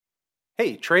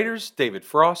Hey traders, David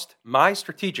Frost, my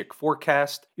strategic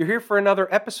forecast. You're here for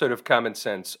another episode of Common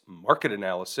Sense Market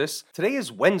Analysis. Today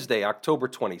is Wednesday, October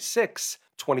 26,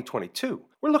 2022.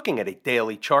 We're looking at a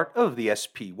daily chart of the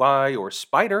SPY or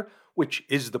Spider, which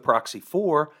is the proxy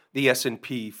for the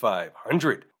S&P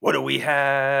 500. What do we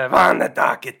have on the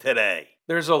docket today?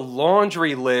 There's a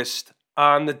laundry list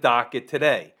on the docket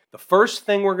today. The first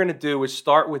thing we're going to do is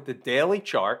start with the daily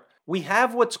chart. We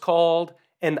have what's called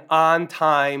an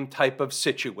on-time type of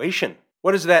situation.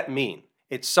 What does that mean?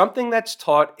 It's something that's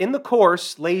taught in the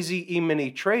course Lazy E-mini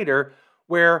Trader,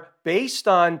 where based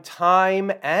on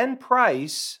time and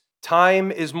price,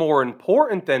 time is more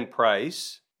important than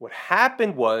price. What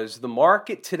happened was the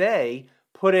market today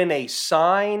put in a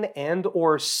sign and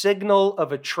or signal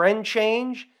of a trend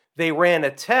change. They ran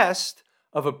a test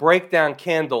of a breakdown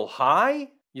candle high.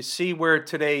 You see where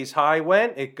today's high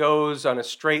went? It goes on a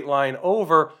straight line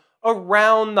over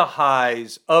around the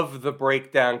highs of the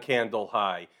breakdown candle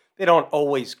high. They don't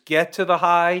always get to the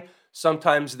high.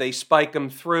 Sometimes they spike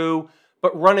them through,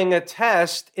 but running a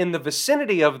test in the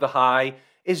vicinity of the high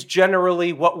is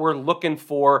generally what we're looking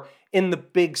for in the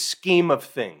big scheme of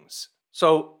things.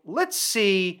 So let's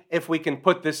see if we can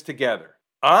put this together.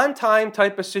 On time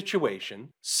type of situation,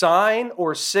 sign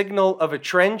or signal of a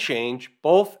trend change,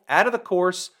 both out of the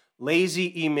course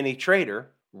Lazy E-mini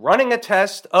Trader, running a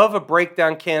test of a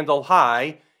breakdown candle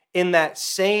high in that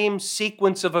same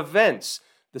sequence of events,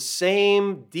 the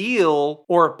same deal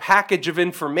or package of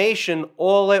information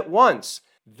all at once.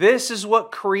 This is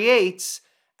what creates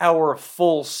our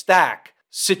full stack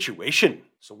situation.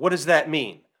 So what does that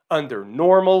mean? Under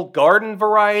normal garden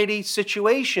variety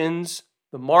situations,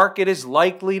 the market is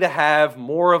likely to have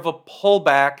more of a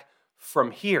pullback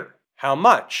from here. How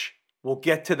much? We'll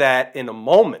get to that in a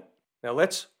moment. Now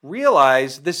let's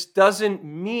realize this doesn't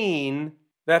mean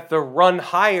that the run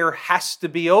higher has to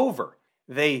be over.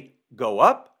 They go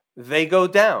up, they go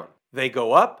down. They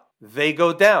go up, they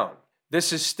go down.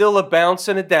 This is still a bounce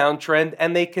and a downtrend,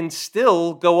 and they can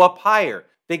still go up higher.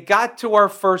 They got to our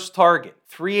first target,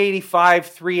 385,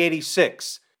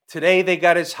 386. Today they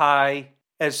got as high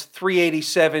as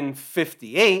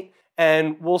 387.58,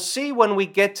 and we'll see when we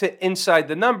get to inside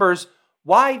the numbers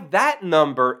why that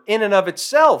number in and of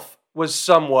itself was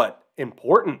somewhat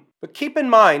important. But keep in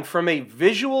mind, from a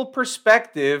visual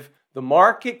perspective, the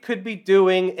market could be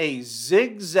doing a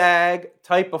zigzag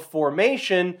type of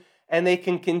formation, and they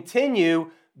can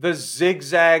continue the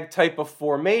zigzag type of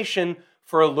formation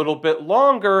for a little bit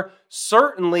longer,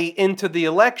 certainly into the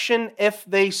election if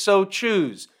they so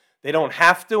choose. They don't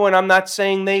have to, and I'm not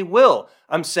saying they will.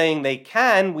 I'm saying they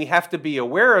can. We have to be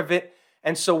aware of it.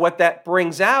 And so what that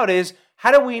brings out is,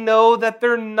 how do we know that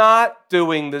they're not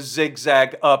doing the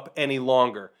zigzag up any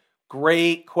longer?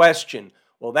 Great question.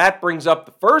 Well, that brings up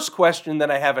the first question that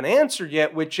I haven't answered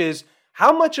yet, which is,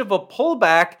 how much of a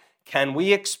pullback can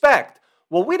we expect?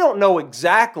 Well, we don't know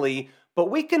exactly,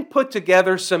 but we can put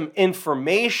together some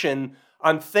information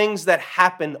on things that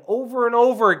happen over and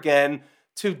over again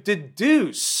to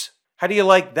deduce. How do you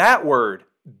like that word?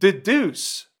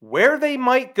 Deduce. Where they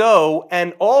might go,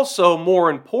 and also, more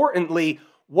importantly,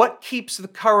 what keeps the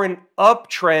current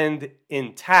uptrend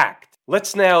intact.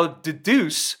 Let's now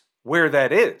deduce where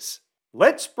that is.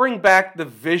 Let's bring back the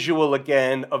visual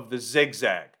again of the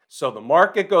zigzag. So the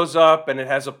market goes up and it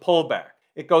has a pullback.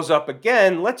 It goes up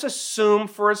again. Let's assume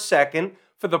for a second,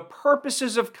 for the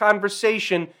purposes of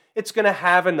conversation, it's going to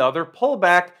have another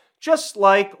pullback, just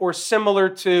like or similar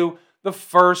to the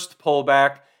first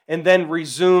pullback, and then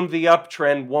resume the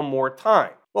uptrend one more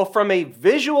time. Well, from a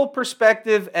visual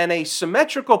perspective and a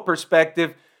symmetrical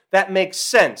perspective, that makes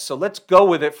sense. So let's go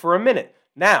with it for a minute.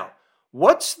 Now,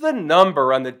 what's the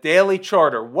number on the daily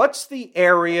chart, or what's the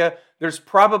area? There's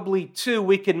probably two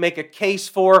we can make a case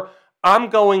for. I'm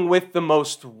going with the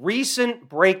most recent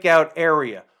breakout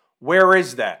area. Where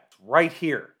is that? Right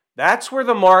here. That's where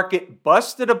the market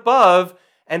busted above,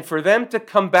 and for them to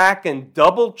come back and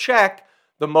double check,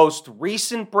 the most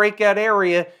recent breakout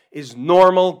area is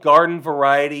normal garden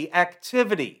variety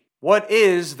activity. What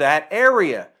is that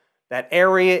area? That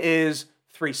area is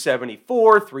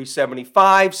 374,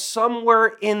 375,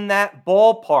 somewhere in that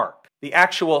ballpark. The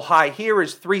actual high here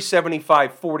is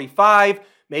 375.45.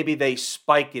 Maybe they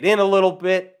spike it in a little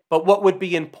bit. But what would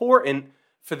be important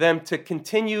for them to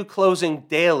continue closing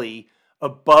daily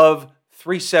above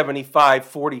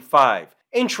 375.45?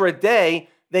 Intraday,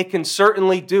 they can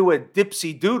certainly do a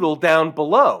dipsy doodle down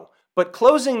below, but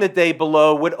closing the day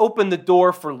below would open the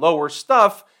door for lower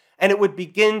stuff, and it would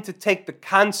begin to take the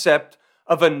concept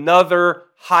of another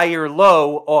higher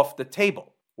low off the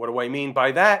table. What do I mean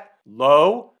by that?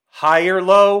 Low, higher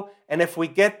low, and if we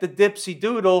get the dipsy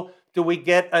doodle do we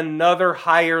get another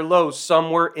higher low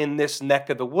somewhere in this neck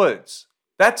of the woods?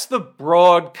 That's the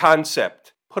broad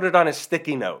concept. Put it on a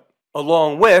sticky note.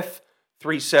 Along with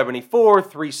 374,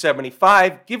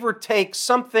 375, give or take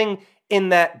something in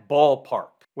that ballpark.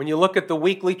 When you look at the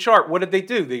weekly chart, what did they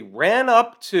do? They ran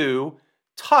up to,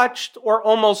 touched or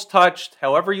almost touched,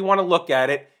 however you want to look at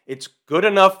it. It's good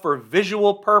enough for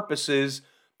visual purposes,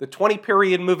 the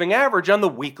 20-period moving average on the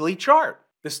weekly chart.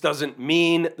 This doesn't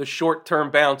mean the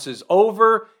short-term bounce is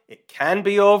over. It can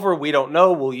be over. We don't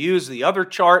know. We'll use the other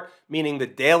chart, meaning the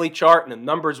daily chart and the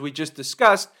numbers we just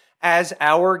discussed, as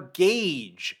our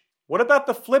gauge. What about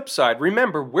the flip side?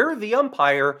 Remember, we're the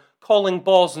umpire calling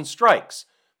balls and strikes.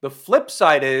 The flip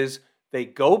side is they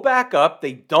go back up.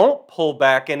 They don't pull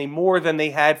back any more than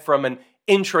they had from an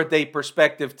intraday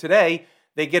perspective today.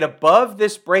 They get above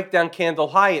this breakdown candle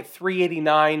high at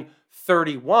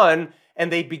 389.31,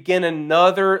 and they begin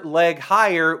another leg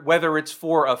higher, whether it's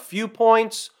for a few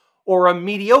points or a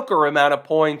mediocre amount of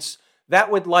points.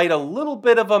 That would light a little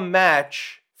bit of a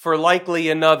match for likely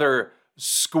another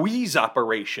squeeze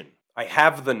operation. I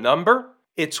have the number.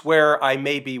 It's where I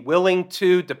may be willing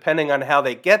to, depending on how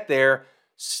they get there,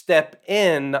 step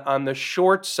in on the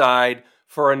short side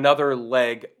for another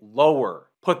leg lower.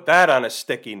 Put that on a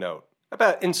sticky note. How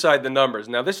about inside the numbers?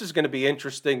 Now, this is going to be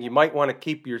interesting. You might want to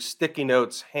keep your sticky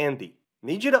notes handy. I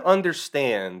need you to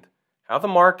understand how the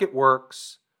market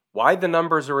works, why the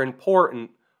numbers are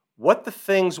important, what the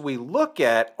things we look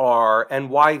at are, and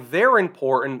why they're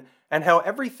important, and how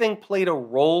everything played a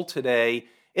role today.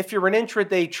 If you're an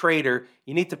intraday trader,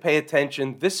 you need to pay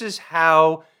attention. This is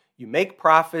how you make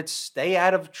profits, stay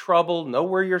out of trouble, know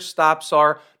where your stops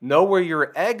are, know where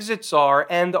your exits are,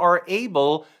 and are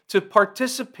able to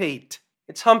participate.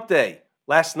 It's hump day.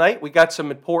 Last night, we got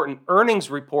some important earnings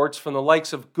reports from the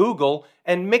likes of Google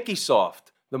and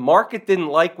Microsoft. The market didn't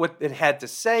like what it had to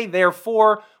say,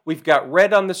 therefore, we've got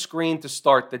red on the screen to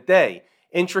start the day.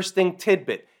 Interesting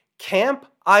tidbit. Camp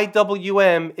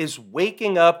IWM is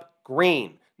waking up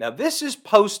green. Now, this is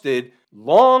posted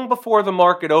long before the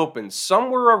market opens,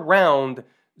 somewhere around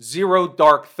 0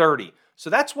 dark 30. So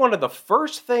that's one of the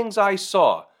first things I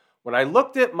saw. When I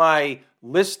looked at my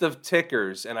list of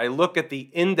tickers and I look at the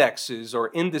indexes or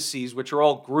indices, which are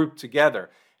all grouped together,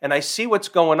 and I see what's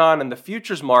going on in the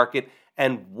futures market,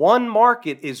 and one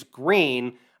market is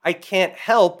green, I can't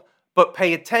help but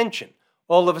pay attention.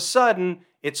 All of a sudden,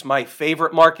 it's my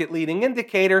favorite market leading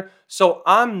indicator, so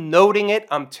I'm noting it,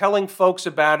 I'm telling folks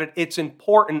about it, it's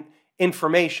important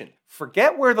information.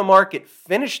 Forget where the market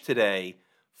finished today,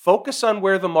 focus on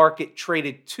where the market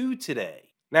traded to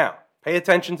today. Now, pay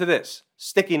attention to this.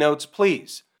 Sticky notes,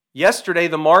 please. Yesterday,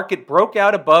 the market broke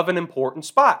out above an important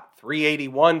spot,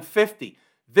 381.50.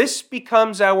 This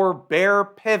becomes our bear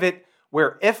pivot,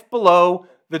 where if below,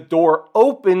 the door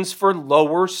opens for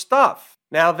lower stuff.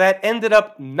 Now, that ended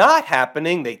up not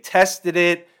happening. They tested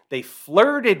it. They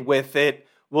flirted with it.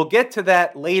 We'll get to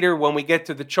that later when we get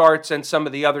to the charts and some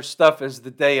of the other stuff as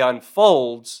the day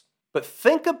unfolds. But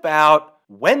think about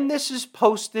when this is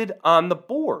posted on the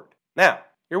board. Now,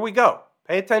 here we go.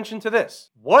 Pay attention to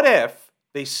this. What if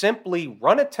they simply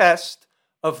run a test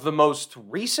of the most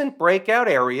recent breakout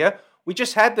area? We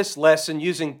just had this lesson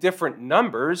using different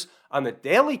numbers on the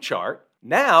daily chart.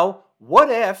 Now, what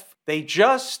if they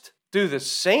just do the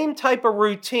same type of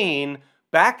routine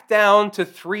back down to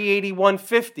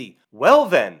 381.50? Well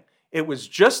then, it was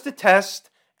just a test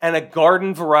and a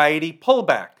garden variety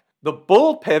pullback. The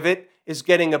bull pivot is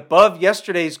getting above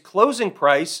yesterday's closing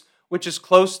price, which is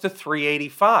close to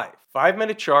 385.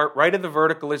 5-minute chart, right of the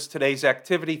vertical is today's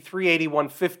activity.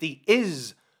 381.50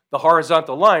 is the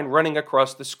horizontal line running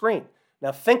across the screen.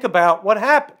 Now think about what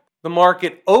happened. The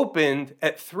market opened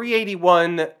at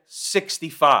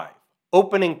 381.65.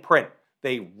 Opening print.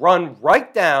 They run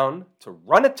right down to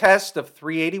run a test of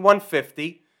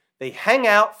 381.50. They hang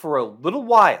out for a little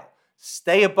while,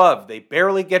 stay above. They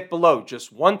barely get below,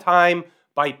 just one time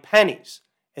by pennies.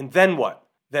 And then what?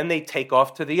 Then they take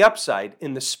off to the upside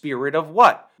in the spirit of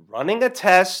what? Running a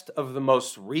test of the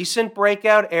most recent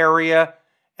breakout area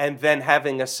and then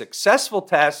having a successful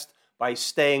test by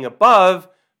staying above,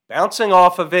 bouncing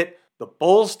off of it. The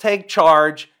bulls take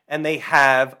charge and they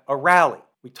have a rally.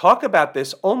 We talk about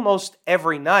this almost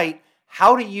every night,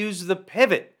 how to use the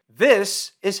pivot.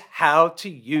 This is how to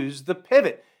use the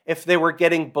pivot. If they were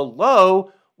getting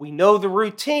below, we know the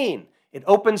routine. It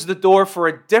opens the door for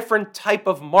a different type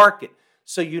of market,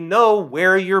 so you know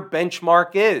where your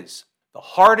benchmark is. The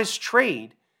hardest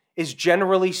trade is,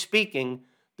 generally speaking,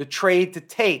 the trade to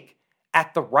take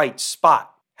at the right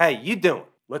spot. Hey, you doing?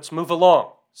 Let's move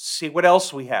along. See what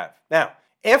else we have. Now,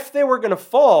 If they were going to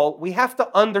fall, we have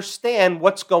to understand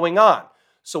what's going on.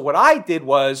 So what I did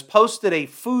was posted a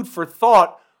food for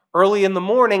thought early in the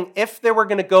morning if they were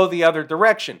going to go the other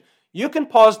direction. You can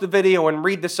pause the video and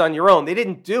read this on your own. They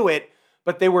didn't do it,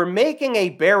 but they were making a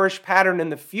bearish pattern in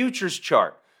the futures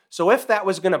chart. So if that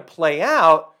was going to play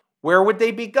out, where would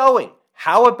they be going?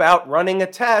 How about running a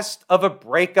test of a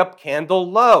breakup candle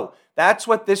low? That's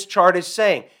what this chart is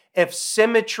saying. If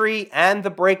symmetry and the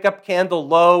breakup candle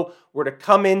low were to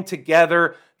come in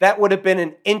together, that would have been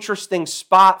an interesting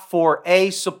spot for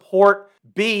A, support,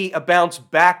 B, a bounce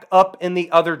back up in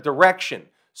the other direction.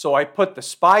 So I put the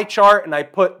SPY chart and I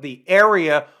put the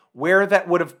area where that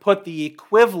would have put the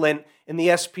equivalent in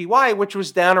the SPY, which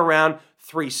was down around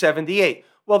 378.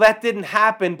 Well, that didn't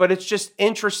happen, but it's just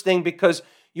interesting because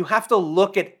you have to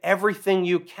look at everything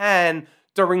you can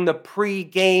during the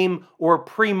pre-game or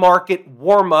pre-market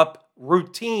warm-up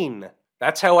routine.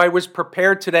 That's how I was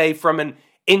prepared today from an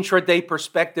intraday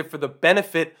perspective for the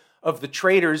benefit of the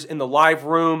traders in the live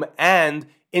room and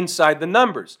inside the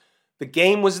numbers. The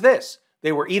game was this.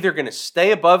 They were either going to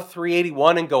stay above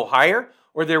 381 and go higher,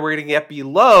 or they were going to get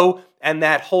below, and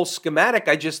that whole schematic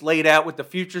I just laid out with the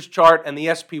futures chart and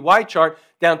the SPY chart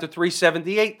down to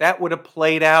 378, that would have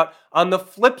played out on the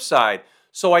flip side.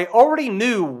 So I already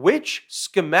knew which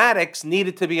schematics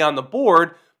needed to be on the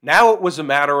board. Now it was a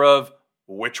matter of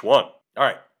which one. All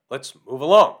right, let's move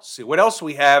along. See what else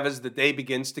we have as the day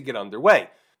begins to get underway.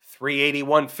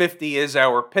 381.50 is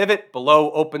our pivot.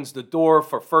 Below opens the door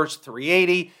for first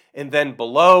 380 and then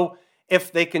below.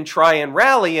 If they can try and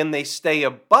rally and they stay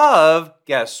above,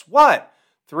 guess what?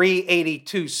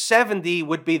 382.70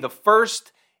 would be the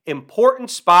first important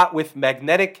spot with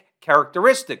magnetic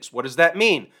characteristics. What does that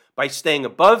mean? By staying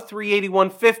above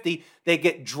 381.50, they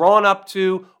get drawn up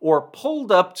to or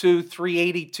pulled up to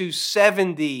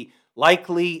 382.70,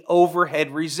 likely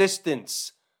overhead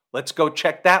resistance. Let's go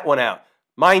check that one out.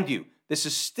 Mind you, this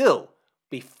is still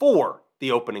before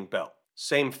the opening bell.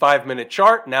 Same 5-minute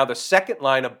chart. Now the second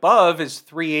line above is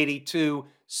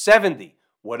 382.70.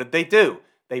 What did they do?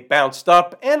 They bounced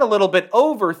up and a little bit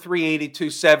over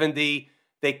 382.70.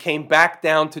 They came back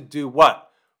down to do what?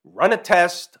 Run a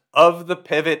test of the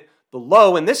pivot. The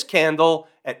low in this candle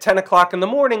at 10 o'clock in the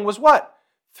morning was what?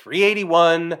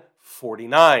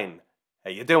 381.49.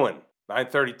 How you doing?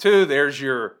 9:32, there's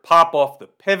your pop off the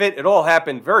pivot. It all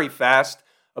happened very fast.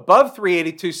 Above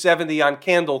 382.70 on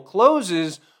candle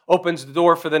closes, opens the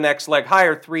door for the next leg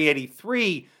higher,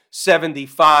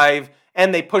 383.75,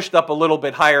 and they pushed up a little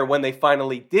bit higher when they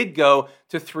finally did go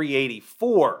to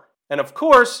 384. And of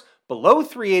course, below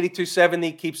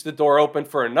 382.70 keeps the door open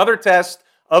for another test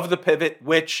of the pivot,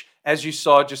 which, as you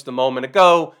saw just a moment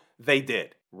ago, they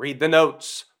did. Read the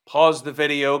notes, pause the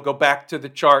video, go back to the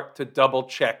chart to double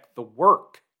check the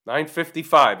work.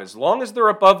 9:55, as long as they're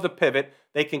above the pivot,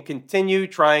 they can continue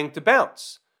trying to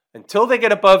bounce. Until they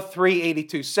get above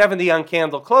 382.70 on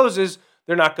candle closes,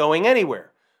 they're not going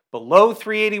anywhere. Below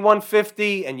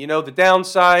 381.50, and you know the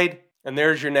downside, and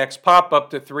there's your next pop up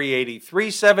to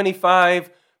 383.75.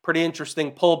 Pretty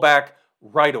interesting pullback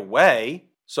right away.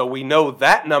 So we know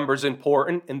that number's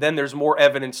important, and then there's more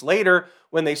evidence later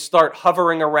when they start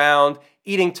hovering around,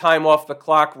 eating time off the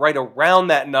clock right around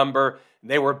that number.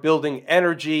 They were building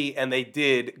energy, and they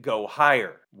did go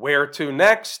higher. Where to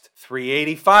next?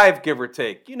 385, give or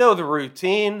take. You know the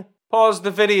routine. Pause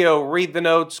the video, read the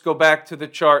notes, go back to the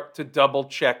chart to double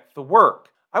check the work.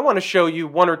 I want to show you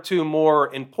one or two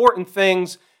more important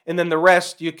things, and then the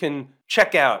rest you can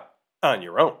check out on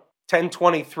your own.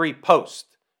 10:23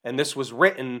 post. And this was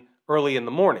written early in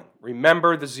the morning.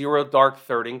 Remember the zero dark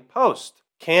thirding post.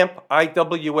 Camp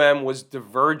IWM was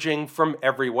diverging from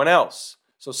everyone else.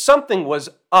 So something was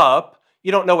up.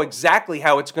 You don't know exactly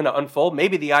how it's going to unfold.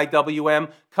 Maybe the IWM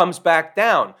comes back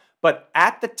down. But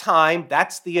at the time,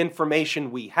 that's the information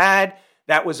we had.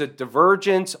 That was a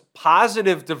divergence,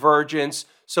 positive divergence.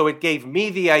 So it gave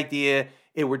me the idea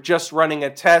it were just running a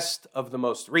test of the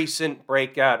most recent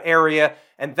breakout area,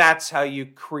 and that's how you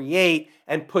create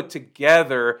and put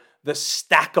together the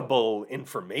stackable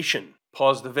information.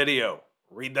 Pause the video,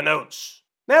 read the notes.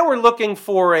 Now we're looking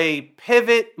for a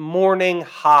pivot morning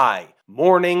high,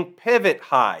 morning pivot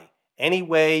high, any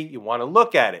way you want to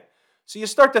look at it. So you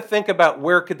start to think about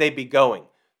where could they be going.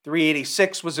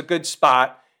 386 was a good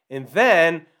spot, and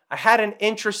then I had an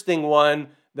interesting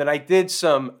one that I did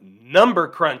some number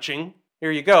crunching.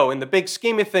 Here you go. In the big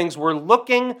scheme of things, we're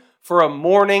looking for a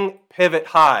morning pivot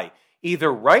high,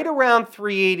 either right around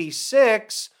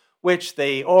 386, which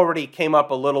they already came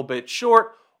up a little bit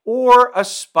short, or a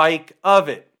spike of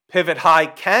it. Pivot high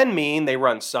can mean they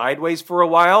run sideways for a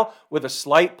while with a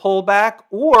slight pullback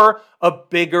or a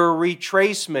bigger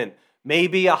retracement,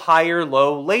 maybe a higher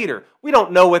low later. We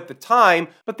don't know at the time,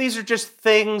 but these are just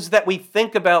things that we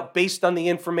think about based on the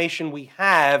information we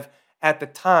have at the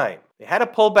time. They had a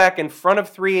pullback in front of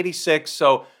 386,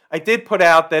 so I did put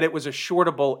out that it was a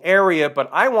shortable area, but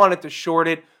I wanted to short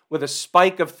it with a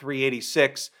spike of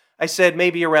 386. I said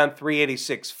maybe around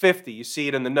 386.50. You see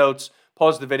it in the notes.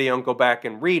 Pause the video and go back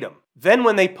and read them. Then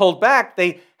when they pulled back,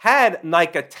 they had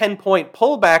like a 10-point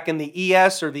pullback in the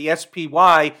ES or the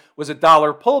SPY was a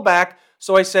dollar pullback.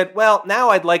 So I said, well, now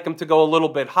I'd like them to go a little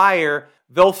bit higher.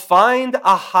 They'll find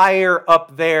a higher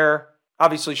up there.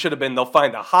 Obviously should have been they'll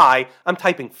find a high. I'm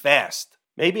typing fast.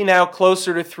 Maybe now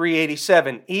closer to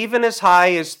 387. Even as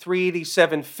high as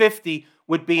 387.50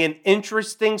 would be an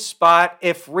interesting spot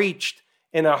if reached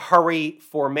in a hurry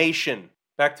formation.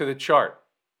 Back to the chart.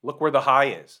 Look where the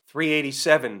high is,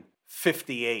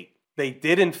 387.58. They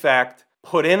did, in fact,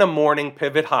 put in a morning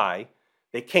pivot high.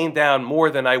 They came down more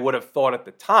than I would have thought at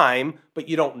the time, but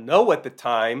you don't know at the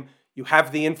time. You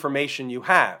have the information you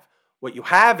have. What you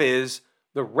have is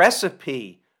the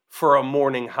recipe for a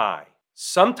morning high.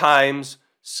 Sometimes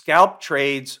scalp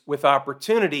trades with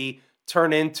opportunity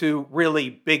turn into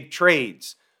really big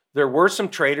trades. There were some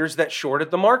traders that shorted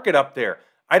the market up there.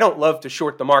 I don't love to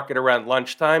short the market around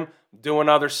lunchtime. I'm doing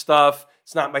other stuff.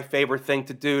 It's not my favorite thing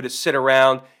to do, to sit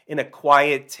around in a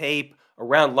quiet tape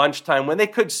around lunchtime when they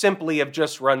could simply have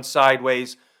just run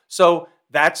sideways. So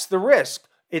that's the risk.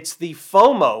 It's the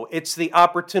FOMO. It's the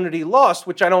opportunity lost,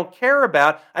 which I don't care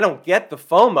about. I don't get the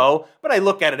FOMO, but I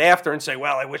look at it after and say,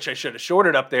 well, I wish I should have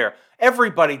shorted up there.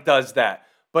 Everybody does that.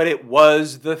 But it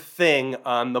was the thing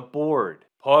on the board.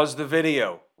 Pause the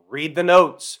video. Read the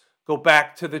notes. Go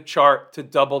back to the chart to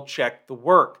double check the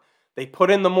work. They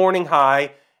put in the morning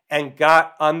high and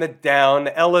got on the down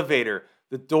elevator.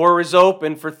 The door is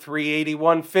open for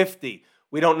 381.50.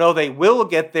 We don't know they will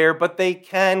get there, but they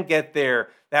can get there.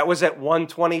 That was at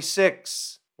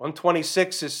 126.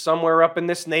 126 is somewhere up in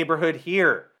this neighborhood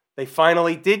here. They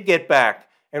finally did get back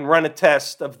and run a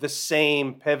test of the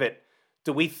same pivot.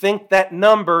 Do we think that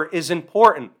number is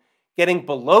important? Getting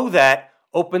below that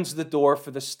opens the door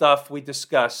for the stuff we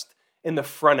discussed in the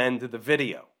front end of the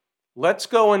video. Let's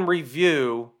go and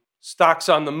review stocks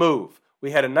on the move.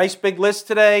 We had a nice big list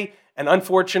today, and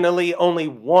unfortunately, only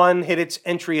one hit its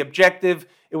entry objective.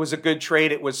 It was a good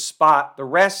trade. It was spot. The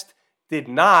rest did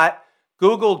not.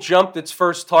 Google jumped its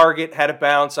first target, had a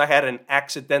bounce. I had an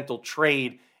accidental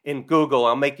trade in Google.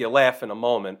 I'll make you laugh in a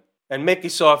moment. And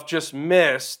Microsoft just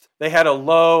missed. They had a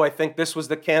low. I think this was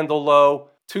the candle low.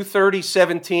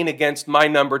 230.17 against my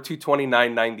number,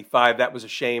 229.95. That was a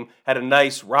shame. Had a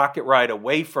nice rocket ride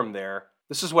away from there.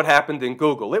 This is what happened in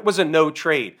Google. It was a no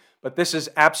trade, but this is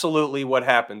absolutely what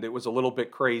happened. It was a little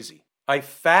bit crazy. I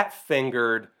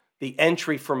fat-fingered the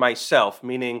entry for myself,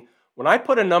 meaning when I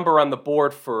put a number on the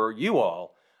board for you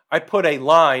all, I put a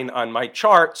line on my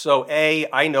chart, so A,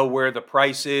 I know where the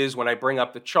price is when I bring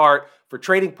up the chart for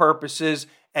trading purposes,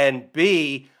 and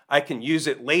B, I can use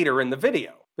it later in the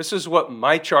video. This is what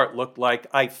my chart looked like.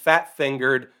 I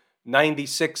fat-fingered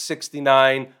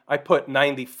 96.69. I put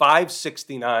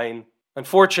 95.69.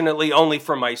 Unfortunately, only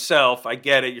for myself. I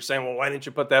get it. You're saying, well, why didn't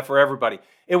you put that for everybody?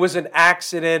 It was an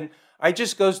accident. It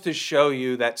just goes to show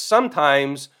you that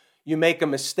sometimes you make a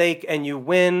mistake and you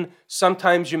win.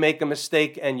 Sometimes you make a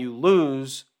mistake and you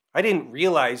lose. I didn't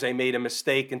realize I made a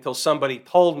mistake until somebody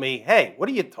told me, hey, what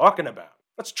are you talking about?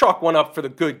 Let's chalk one up for the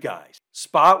good guys.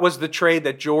 Spot was the trade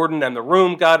that Jordan and the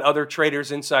room got. Other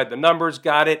traders inside the numbers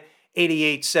got it.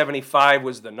 88.75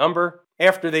 was the number.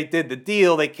 After they did the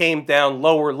deal, they came down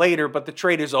lower later, but the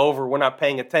trade is over. We're not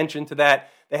paying attention to that.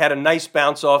 They had a nice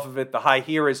bounce off of it. The high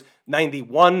here is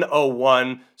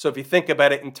 91.01. So if you think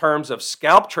about it in terms of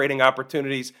scalp trading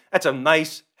opportunities, that's a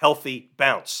nice, healthy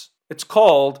bounce. It's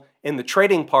called, in the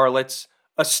trading parlance,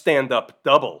 a stand-up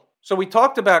double. So we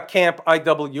talked about Camp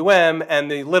IWM and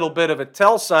the little bit of a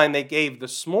tell sign they gave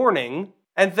this morning,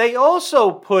 and they also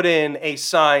put in a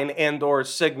sign and or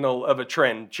signal of a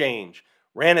trend change.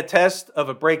 Ran a test of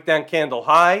a breakdown candle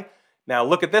high. Now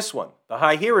look at this one. The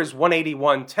high here is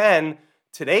 181.10.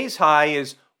 Today's high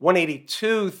is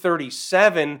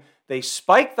 182.37. They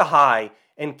spiked the high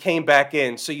and came back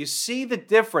in. So you see the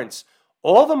difference.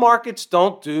 All the markets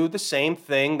don't do the same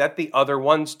thing that the other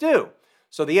ones do.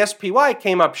 So the SPY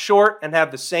came up short and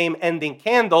had the same ending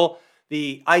candle.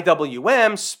 The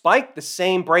IWM spiked the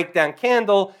same breakdown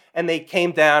candle, and they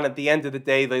came down. At the end of the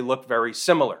day, they look very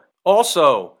similar.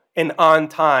 Also, an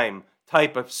on-time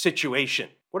type of situation.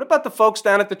 What about the folks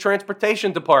down at the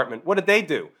transportation department? What did they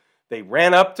do? They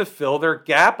ran up to fill their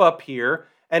gap up here,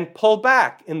 and pull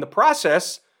back. In the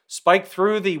process, spiked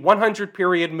through the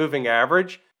 100-period moving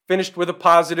average, finished with a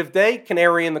positive day,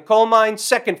 canary in the coal mine,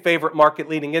 second favorite market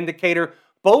leading indicator.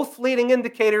 Both leading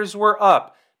indicators were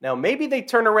up. Now, maybe they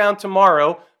turn around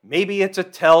tomorrow. Maybe it's a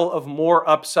tell of more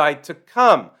upside to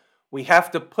come. We have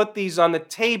to put these on the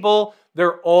table.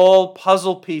 They're all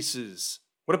puzzle pieces.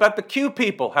 What about the Q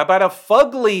people? How about a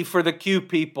fugly for the Q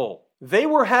people? They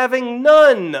were having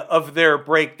none of their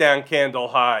breakdown candle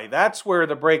high. That's where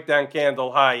the breakdown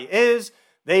candle high is.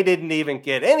 They didn't even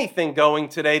get anything going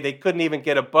today. They couldn't even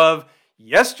get above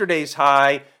yesterday's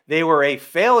high. They were a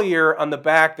failure on the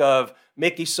back of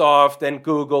Microsoft and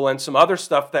Google and some other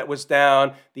stuff that was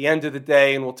down the end of the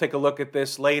day, and we'll take a look at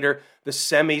this later. The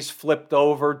semis flipped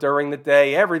over during the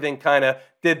day. Everything kind of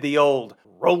did the old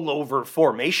rollover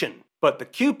formation. But the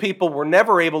Q people were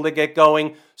never able to get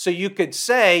going, so you could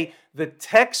say the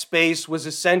tech space was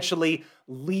essentially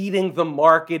leading the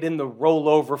market in the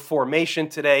rollover formation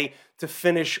today to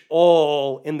finish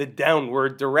all in the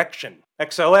downward direction.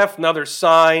 XLF, another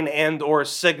sign and or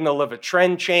signal of a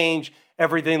trend change.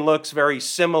 Everything looks very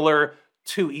similar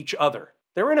to each other.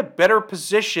 They're in a better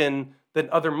position than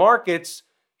other markets.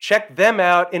 Check them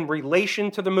out in relation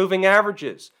to the moving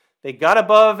averages. They got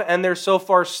above and they're so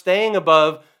far staying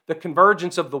above the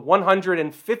convergence of the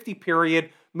 150-period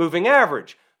moving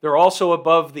average. They're also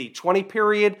above the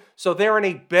 20-period, so they're in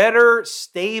a better,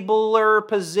 stabler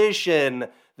position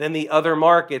than the other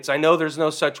markets. I know there's no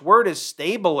such word as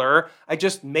stabler. I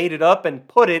just made it up and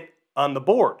put it on the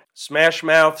board. Smash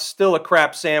Mouth, still a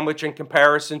crap sandwich in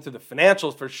comparison to the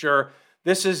financials for sure.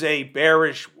 This is a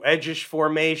bearish, wedgish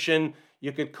formation.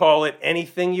 You could call it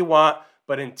anything you want,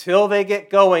 but until they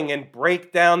get going and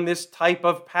break down this type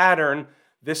of pattern,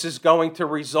 this is going to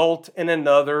result in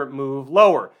another move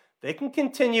lower. They can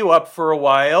continue up for a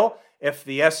while if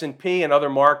the S&P and other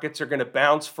markets are going to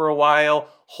bounce for a while,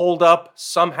 hold up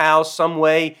somehow, some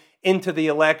way into the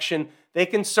election. They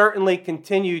can certainly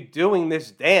continue doing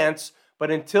this dance,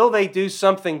 but until they do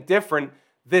something different,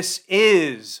 this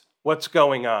is what's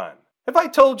going on. Have I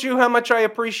told you how much I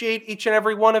appreciate each and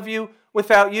every one of you?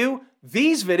 Without you,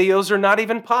 these videos are not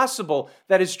even possible.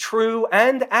 That is true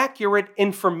and accurate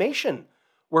information.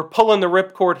 We're pulling the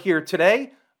ripcord here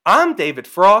today. I'm David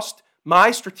Frost,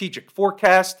 my strategic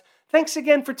forecast. Thanks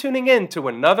again for tuning in to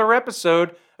another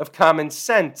episode of Common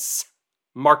Sense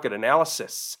Market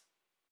Analysis.